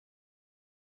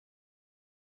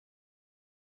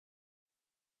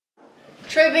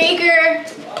Troy Baker,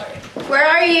 where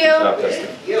are you?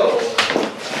 Yo,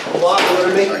 come on, we're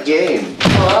gonna make a game.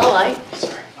 Hello, light.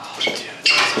 Sorry. Oh, dude, that's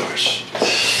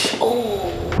harsh. Oh.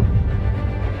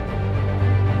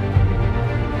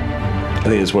 I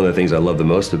think it's one of the things I love the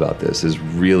most about this is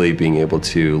really being able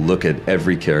to look at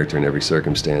every character and every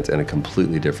circumstance in a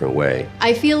completely different way.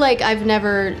 I feel like I've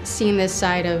never seen this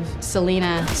side of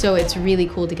Selena, so it's really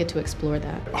cool to get to explore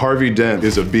that. Harvey Dent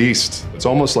is a beast. It's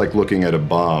almost like looking at a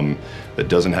bomb that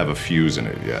doesn't have a fuse in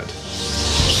it yet.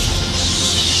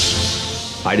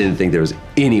 I didn't think there was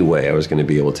any way I was going to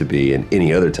be able to be in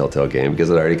any other Telltale game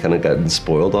because I'd already kind of gotten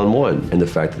spoiled on one. And the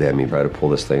fact that they had me try to pull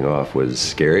this thing off was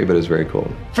scary, but it was very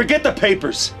cool. Forget the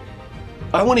papers.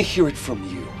 I want to hear it from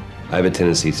you. I have a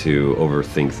tendency to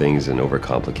overthink things and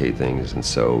overcomplicate things. And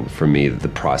so for me, the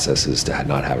process is to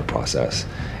not have a process.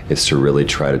 It's to really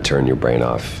try to turn your brain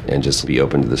off and just be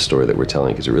open to the story that we're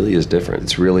telling, because it really is different.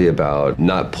 It's really about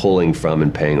not pulling from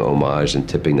and paying homage and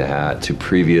tipping the hat to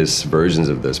previous versions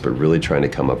of this, but really trying to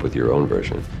come up with your own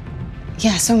version.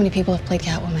 Yeah, so many people have played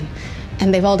Catwoman,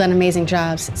 and they've all done amazing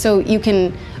jobs. So you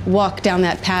can walk down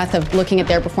that path of looking at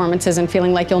their performances and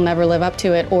feeling like you'll never live up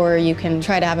to it, or you can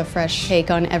try to have a fresh take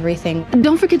on everything.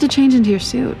 Don't forget to change into your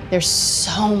suit. There's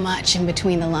so much in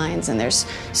between the lines, and there's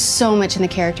so much in the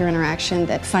character interaction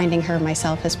that finding her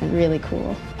myself has been really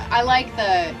cool. I like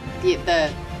the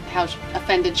how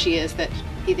offended she is that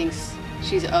he thinks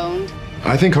she's owned.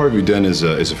 I think Harvey Dent is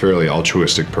a fairly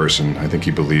altruistic person. I think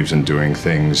he believes in doing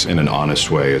things in an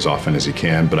honest way as often as he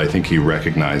can, but I think he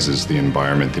recognizes the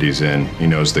environment that he's in. He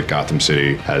knows that Gotham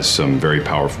City has some very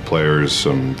powerful players,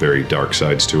 some very dark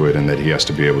sides to it, and that he has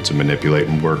to be able to manipulate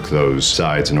and work those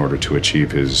sides in order to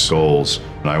achieve his goals.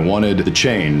 And I wanted the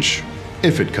change,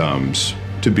 if it comes,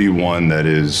 to be one that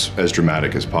is as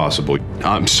dramatic as possible.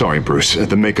 I'm sorry, Bruce.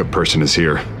 The makeup person is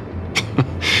here.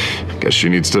 Guess she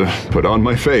needs to put on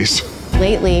my face.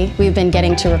 Lately, we've been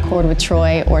getting to record with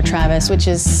Troy or Travis, which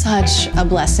is such a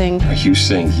blessing. Are you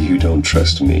saying you don't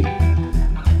trust me?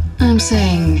 I'm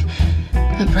saying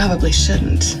I probably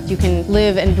shouldn't. You can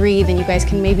live and breathe, and you guys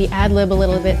can maybe ad-lib a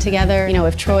little bit together. You know,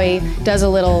 if Troy does a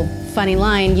little funny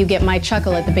line, you get my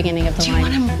chuckle at the beginning of the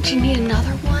line. Do you need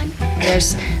another one?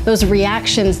 There's those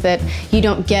reactions that you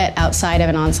don't get outside of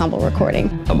an ensemble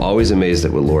recording. I'm always amazed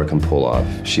at what Laura can pull off.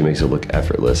 She makes it look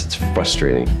effortless. It's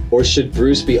frustrating. Or should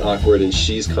Bruce be awkward and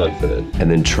she's confident? And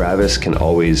then Travis can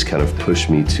always kind of push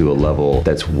me to a level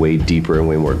that's way deeper and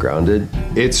way more grounded.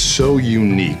 It's so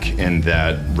unique in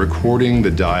that recording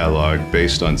the dialogue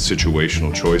based on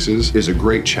situational choices is a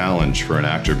great challenge for an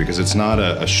actor, because it's not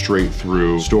a straight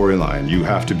through storyline. You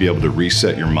have to be able to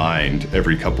reset your mind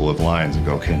every couple of lines and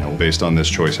go, okay, no, based on this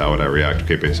choice, how would I react?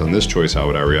 Okay, based on this choice, how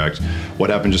would I react? What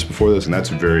happened just before this? And that's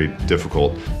very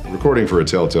difficult. Recording for a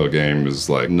Telltale game is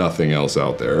like nothing else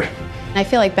out there. I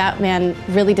feel like Batman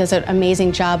really does an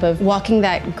amazing job of walking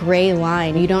that gray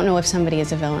line. You don't know if somebody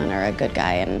is a villain or a good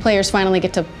guy, and players finally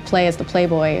get to play as the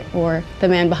playboy or the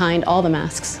man behind all the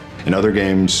masks. In other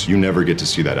games, you never get to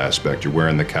see that aspect. You're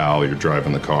wearing the cowl, you're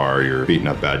driving the car, you're beating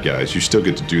up bad guys. You still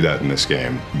get to do that in this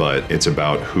game, but it's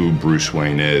about who Bruce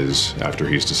Wayne is after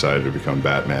he's decided to become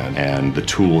Batman and the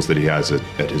tools that he has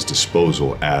at his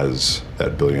disposal as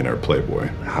that billionaire playboy.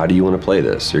 How do you want to play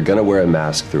this? You're gonna wear a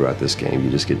mask throughout this game. You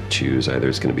just get to choose. Either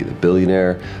it's gonna be the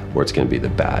billionaire or it's gonna be the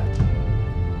Bat.